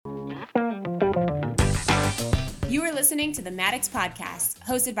You are listening to the Maddox Podcast,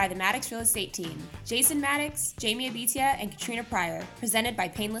 hosted by the Maddox Real Estate Team, Jason Maddox, Jamie Abitia, and Katrina Pryor, presented by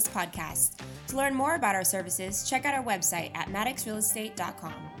Painless Podcast. To learn more about our services, check out our website at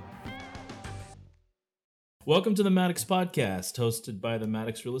maddoxrealestate.com. Welcome to the Maddox Podcast, hosted by the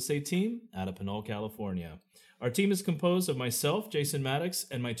Maddox Real Estate Team out of Pinole, California. Our team is composed of myself, Jason Maddox,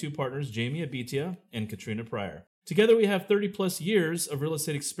 and my two partners, Jamie Abitia and Katrina Pryor. Together, we have 30 plus years of real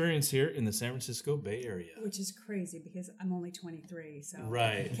estate experience here in the San Francisco Bay Area. Which is crazy because I'm only 23, so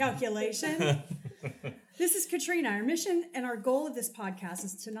right. Calculation. This is Katrina. Our mission and our goal of this podcast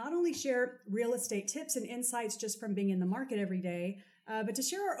is to not only share real estate tips and insights just from being in the market every day, but to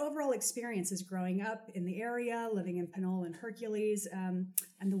share our overall experiences growing up in the area, living in Pinole and Hercules, and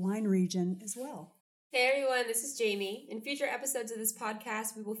the wine region as well. Hey everyone, this is Jamie. In future episodes of this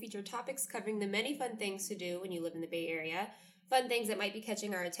podcast, we will feature topics covering the many fun things to do when you live in the Bay Area, fun things that might be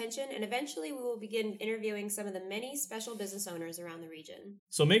catching our attention, and eventually we will begin interviewing some of the many special business owners around the region.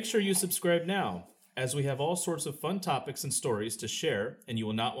 So make sure you subscribe now, as we have all sorts of fun topics and stories to share, and you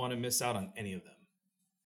will not want to miss out on any of them.